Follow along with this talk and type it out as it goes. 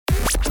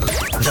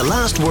The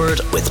Last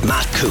Word with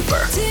Matt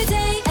Cooper.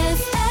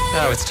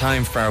 Now it's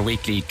time for our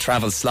weekly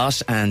travel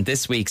slot, and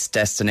this week's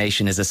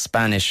destination is a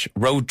Spanish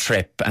road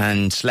trip.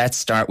 And let's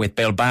start with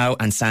Bilbao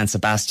and San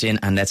Sebastian,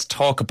 and let's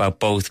talk about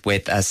both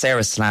with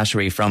Sarah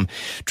Slattery from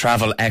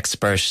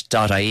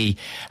travelexpert.ie.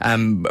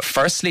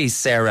 Firstly,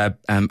 Sarah,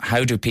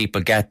 how do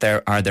people get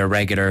there? Are there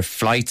regular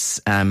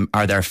flights?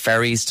 Are there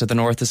ferries to the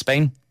north of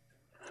Spain?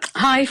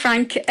 Hi,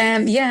 Frank.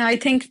 I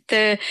think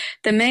the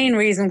main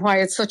reason why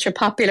it's such a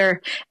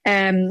popular,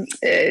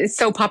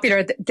 so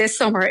popular this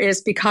summer is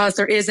because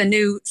there is a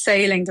new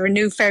sailing, there a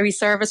new ferry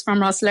service from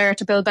Slattery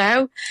to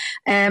Bilbao,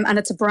 and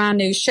it's a brand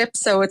new ship,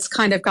 so it's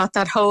kind of got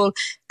that whole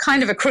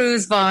kind of a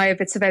cruise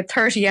vibe. It's about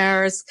 30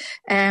 hours,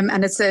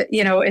 and it's a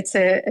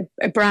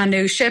brand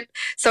new ship.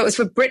 So it's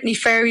with Brittany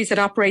Ferries. It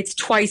operates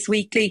twice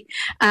weekly,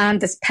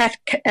 and there's pet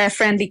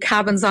friendly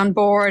cabins on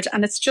board,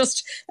 and it's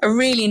just a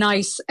really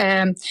nice.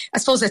 I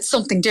suppose it's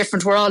something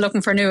different. We're all looking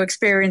for new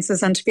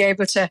experiences, and to be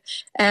able to,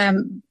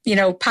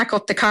 pack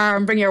up the car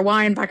and bring your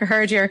wine back. I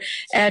heard you're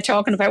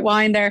talking about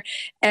wine there,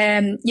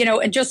 and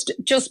just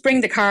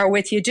bring the car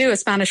with you. Do a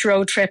Spanish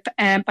road trip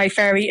by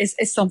ferry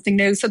is something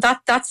new. So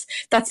that's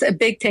a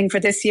big thing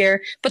for this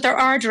year. But there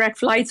are direct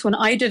flights. When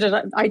I did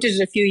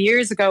it a few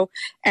years ago,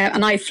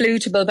 and I flew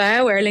to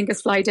Bilbao. Aer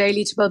Lingus fly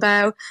daily to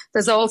Bilbao.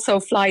 There's also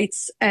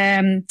flights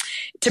to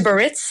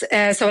Biarritz.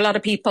 So a lot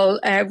of people,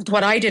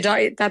 what I did,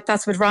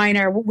 that's with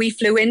Ryanair. We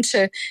flew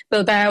into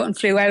Bilbao and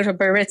flew out of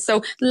Biarritz.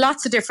 So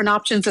lots of different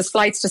options. There's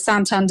flights to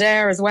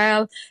Santander as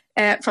well.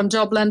 From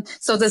Dublin.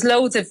 So there's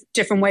loads of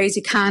different ways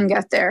you can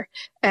get there.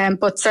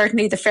 But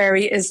certainly the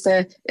ferry is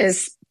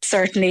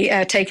certainly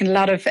taking a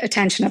lot of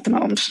attention at the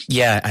moment.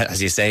 Yeah,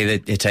 as you say,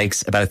 it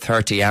takes about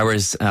 30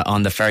 hours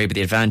on the ferry, but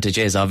the advantage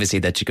is obviously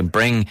that you can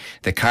bring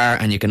the car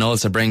and you can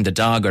also bring the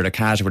dog or the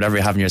cat or whatever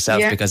you have in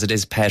yourself, because it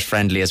is pet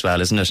friendly as well,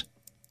 isn't it?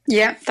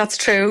 Yeah, that's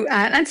true.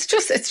 And it's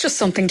just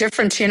something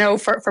different,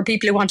 for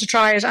people who want to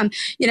try it. And,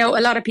 a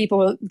lot of people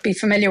will be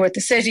familiar with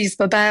the cities,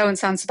 Bilbao and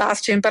San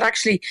Sebastian, but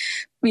actually,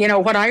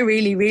 what I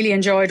really, really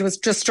enjoyed was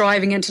just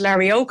driving into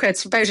Larioca.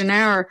 It's about an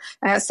hour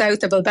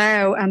south of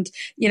Bilbao. And,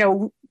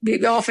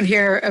 we often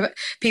hear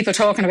people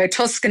talking about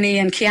Tuscany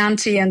and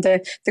Chianti and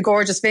the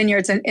gorgeous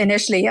vineyards in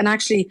Italy. And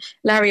actually,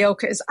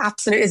 Larioca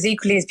is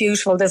equally as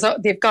beautiful.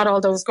 They've got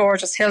all those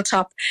gorgeous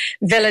hilltop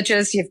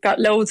villages. You've got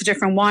loads of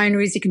different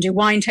wineries. You can do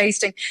wine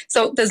tasting.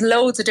 So there's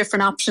loads of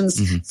different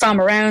options from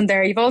around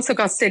there. You've also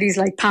got cities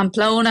like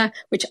Pamplona,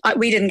 which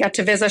we didn't get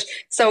to visit.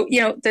 So,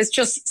 there's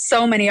just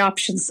so many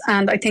options.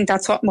 And I think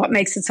that's what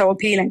makes it so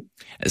appealing.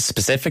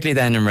 Specifically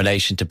then in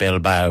relation to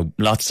Bilbao,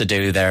 lots to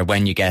do there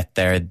when you get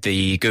there.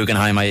 The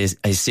Guggenheim, I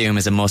assume,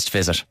 is a must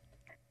visit.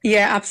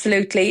 Yeah,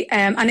 absolutely.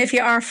 And if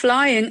you are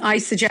flying, I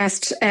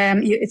suggest,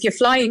 if you're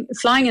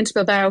flying into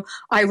Bilbao,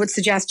 I would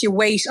suggest you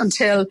wait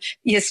until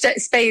you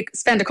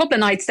spend a couple of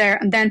nights there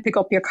and then pick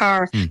up your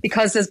car,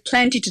 because there's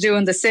plenty to do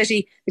in the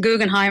city. The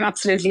Guggenheim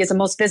absolutely is a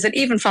must visit,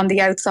 even from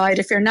the outside.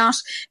 If you're not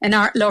an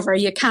art lover,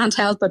 you can't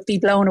help but be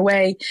blown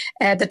away.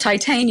 The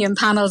titanium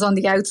panels on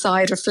the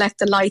outside reflect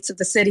the lights of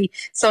the city.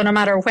 So no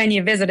matter when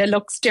you visit, it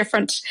looks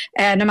different,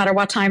 no matter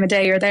what time of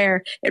day you're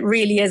there. It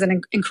really is an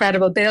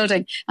incredible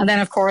building. And then,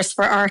 of course,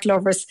 for art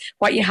lovers,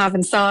 what you have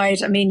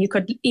inside, I mean, you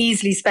could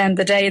easily spend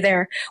the day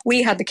there.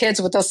 We had the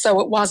kids with us, so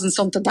it wasn't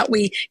something that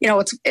we,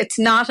 it's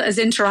not as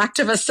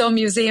interactive as some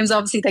museums.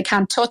 Obviously, they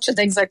can't touch and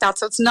things like that.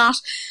 So it's not,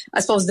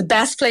 I suppose, the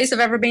best place I've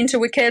ever been to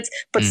with kids,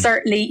 but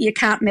certainly you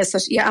can't miss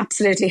it. You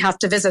absolutely have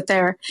to visit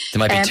there. They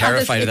might be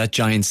terrified of that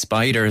giant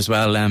spider as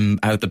well,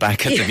 out the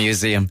back of the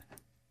museum.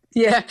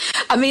 Yeah,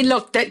 I mean,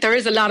 look, there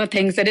is a lot of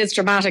things that is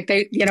dramatic.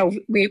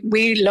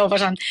 We love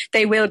it, and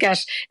they will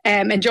get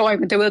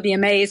enjoyment. They will be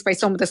amazed by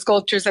some of the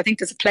sculptures. I think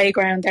there's a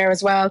playground there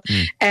as well.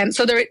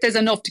 So there's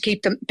enough to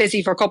keep them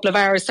busy for a couple of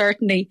hours,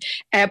 certainly.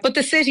 But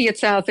the city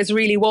itself is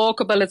really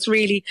walkable. It's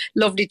really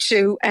lovely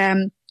to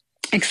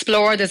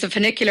explore. There's a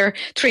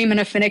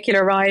 3-minute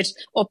funicular ride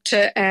up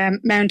to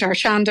Mount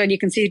Archanda, and you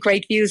can see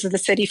great views of the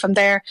city from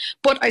there.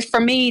 But for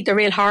me, the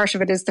real heart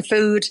of it is the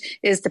food,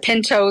 is the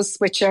pintos,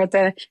 which are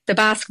the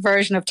Basque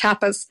version of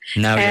tapas.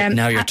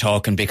 Now you're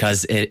talking,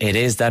 because it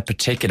is that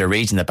particular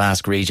region. The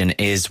Basque region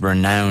is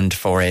renowned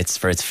for its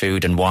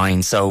food and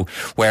wine. So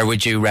where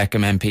would you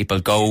recommend people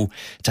go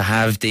to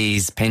have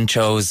these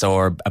pinchos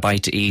or a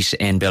bite to eat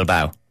in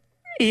Bilbao?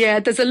 Yeah,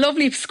 there's a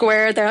lovely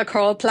square there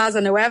called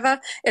Plaza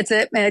Nueva.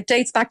 It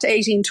dates back to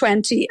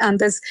 1820, and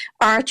there's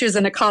arches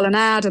and a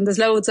colonnade, and there's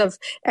loads of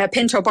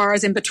pinto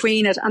bars in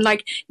between it. And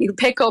you can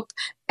pick up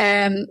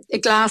a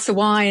glass of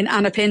wine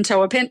and a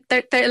pinto.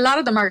 A lot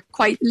of them are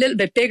quite a little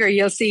bit bigger,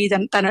 you'll see,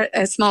 than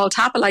a small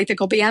tapa. Like, there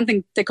could be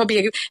anything. There could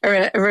be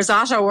a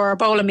risotto or a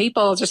bowl of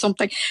meatballs or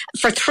something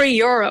for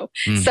 €3.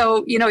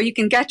 So, you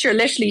can get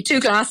literally 2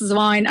 glasses of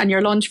wine and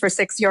your lunch for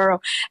 €6.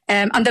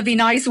 And there'll be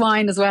nice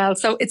wine as well.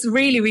 So it's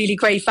really, really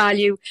great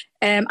value.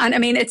 And I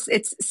mean,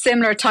 it's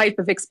similar type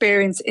of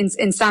experience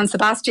in San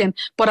Sebastian,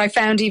 but I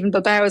found even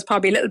Bilbao is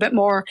probably a little bit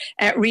more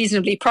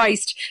reasonably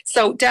priced.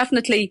 So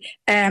definitely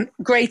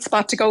great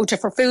spot to go to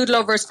for food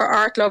lovers, for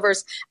art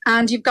lovers,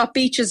 and you've got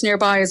beaches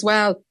nearby as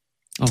well.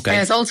 Okay.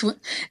 There's also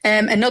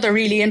another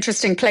really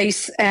interesting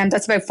place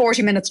that's about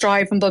 40 minutes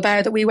drive from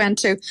Bilbao that we went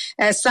to,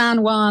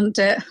 San Juan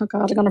de, I'm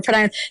going to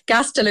pronounce,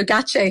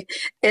 Gastelugache.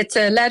 It's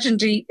a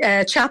legendary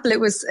chapel. It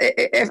was,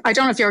 I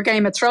don't know if you're a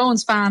Game of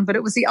Thrones fan, but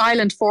it was the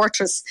island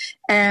fortress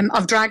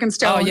of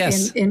Dragonstone. Oh,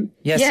 yes.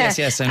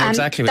 Yes. I know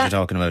exactly what you're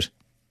talking about.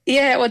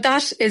 Yeah, well,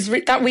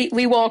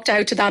 we walked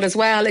out to that as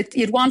well.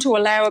 You'd want to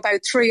allow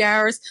about 3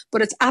 hours,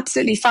 but it's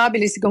absolutely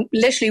fabulous. You can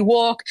literally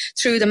walk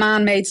through the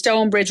man-made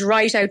stone bridge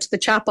right out to the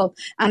chapel,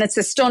 and it's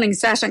a stunning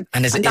setting.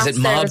 And is it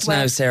mobbed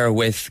now, Sarah,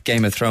 with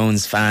Game of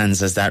Thrones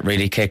fans? Has that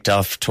really kicked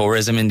off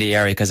tourism in the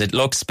area? Because it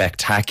looks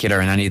spectacular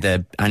in any of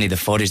the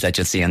footage that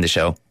you'll see on the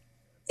show.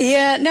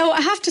 Yeah, no,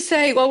 I have to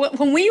say, well,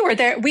 when we were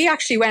there, we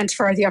actually went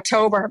for the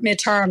October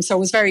midterm, so it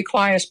was very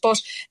quiet. But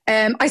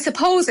I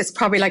suppose it's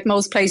probably like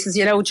most places,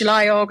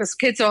 July, August,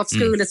 kids off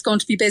school, it's going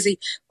to be busy.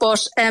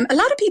 But a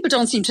lot of people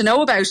don't seem to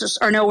know about it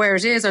or know where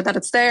it is or that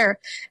it's there.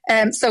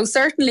 So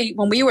certainly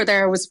when we were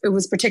there, it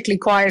was particularly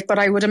quiet. But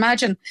I would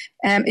imagine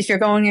if you're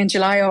going in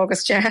July,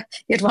 August,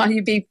 you'd want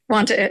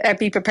to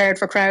be prepared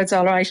for crowds,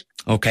 all right.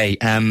 Okay,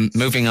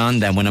 moving on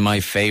then, one of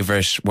my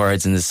favourite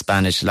words in the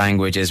Spanish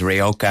language is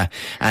Rioja,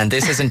 and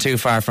this isn't too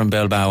far from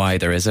Bilbao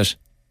either, is it?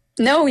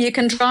 No, you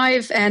can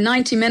drive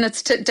 90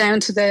 minutes down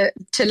to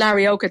La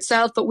Rioja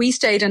itself, but we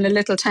stayed in a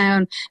little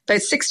town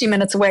about 60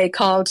 minutes away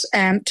called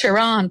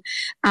Tirán,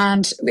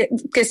 and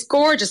this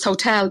gorgeous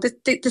hotel.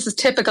 This is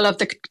typical of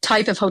the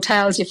type of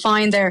hotels you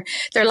find there.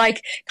 They're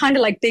kind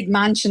of like big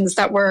mansions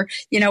that were,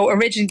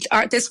 originally.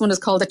 This one is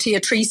called the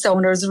Teatrizo,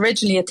 and it was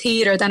originally a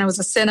theatre, then it was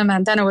a cinema,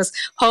 and then it was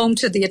home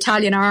to the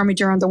Italian army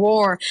during the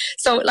war.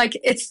 So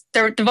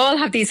they've all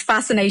have these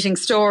fascinating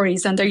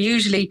stories, and they're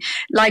usually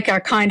like our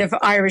kind of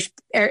Irish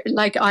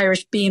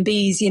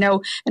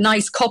B&Bs,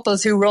 nice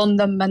couples who run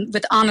them, and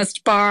with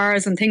honest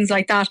bars and things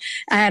like that.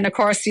 And of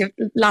course, you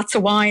have lots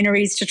of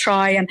wineries to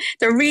try. And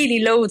there are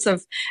really loads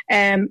of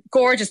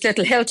gorgeous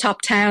little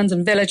hilltop towns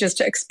and villages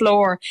to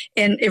explore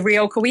in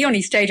Rioja. We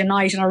only stayed a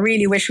night, and I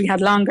really wish we had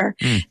longer.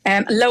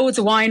 Loads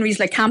of wineries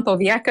like Campo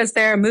Vieja's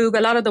there, Muga,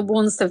 a lot of the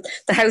ones that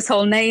the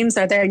household names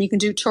are there, and you can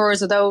do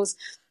tours of those.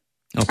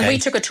 Okay. We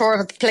took a tour of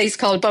a place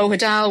called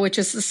Bohadal, which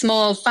is a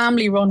small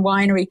family-run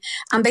winery,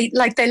 and they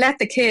let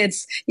the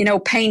kids,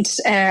 paint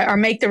or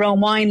make their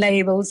own wine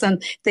labels,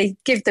 and they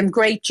give them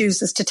grape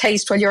juices to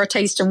taste while you're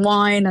tasting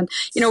wine, and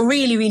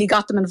really, really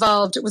got them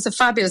involved. It was a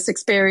fabulous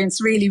experience.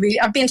 Really, really.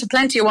 I've been to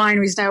plenty of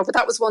wineries now, but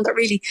that was one that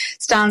really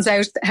stands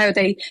out. How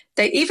they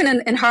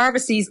even in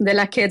harvest season, they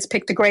let kids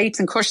pick the grapes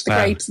and crush the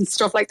grapes and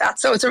stuff like that.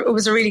 So it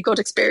was a really good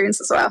experience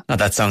as well. Oh,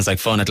 that sounds like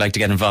fun. I'd like to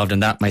get involved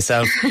in that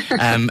myself.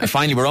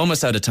 Finally, we're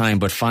almost out of time.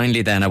 But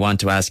finally then, I want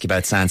to ask you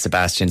about San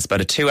Sebastián. It's about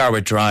a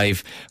 2-hour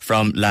drive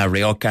from La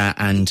Rioja,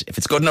 and if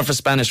it's good enough for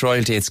Spanish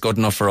royalty, it's good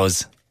enough for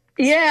us.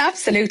 Yeah,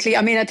 absolutely.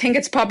 I mean, I think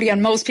it's probably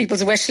on most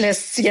people's wish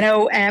lists,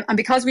 and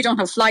because we don't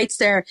have flights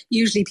there,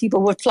 usually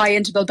people would fly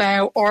into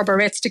Bilbao or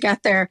Biarritz to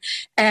get there.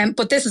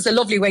 But this is a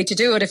lovely way to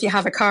do it if you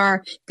have a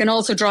car. You can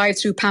also drive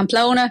through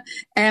Pamplona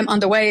on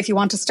the way if you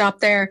want to stop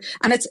there.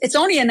 And it's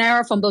only an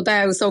hour from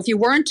Bilbao. So if you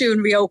weren't doing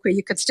Rioja,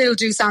 you could still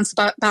do San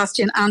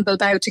Sebastián and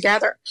Bilbao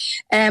together.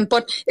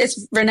 But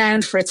it's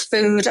renowned for its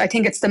food. I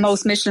think it's the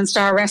most Michelin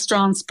star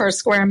restaurants per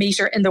square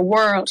metre in the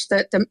world.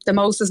 The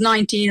most is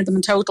 19 of them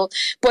in total.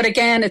 But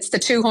again, it's the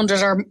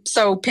 200 or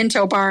so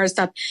Pinto bars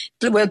that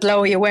will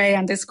blow you away,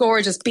 and this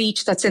gorgeous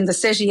beach that's in the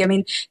city. I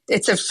mean,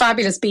 it's a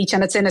fabulous beach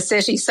and it's in a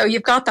city. So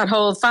you've got that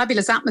whole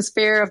fabulous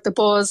atmosphere of the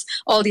buzz,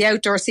 all the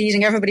outdoor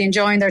seating, everybody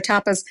enjoying their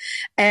tapas,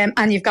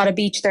 and you've got a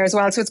beach there as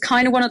well. So it's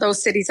kind of one of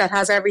those cities that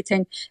has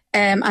everything,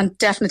 and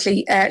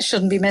definitely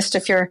shouldn't be missed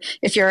if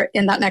you're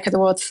in that neck of the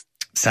woods.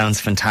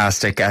 Sounds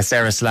fantastic.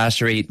 Sarah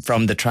Slattery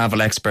from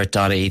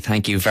thetravelexpert.ie.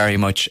 Thank you very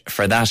much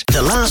for that.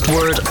 The Last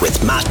Word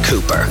with Matt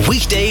Cooper.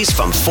 Weekdays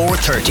from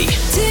 4:30.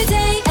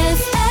 Today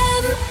FM.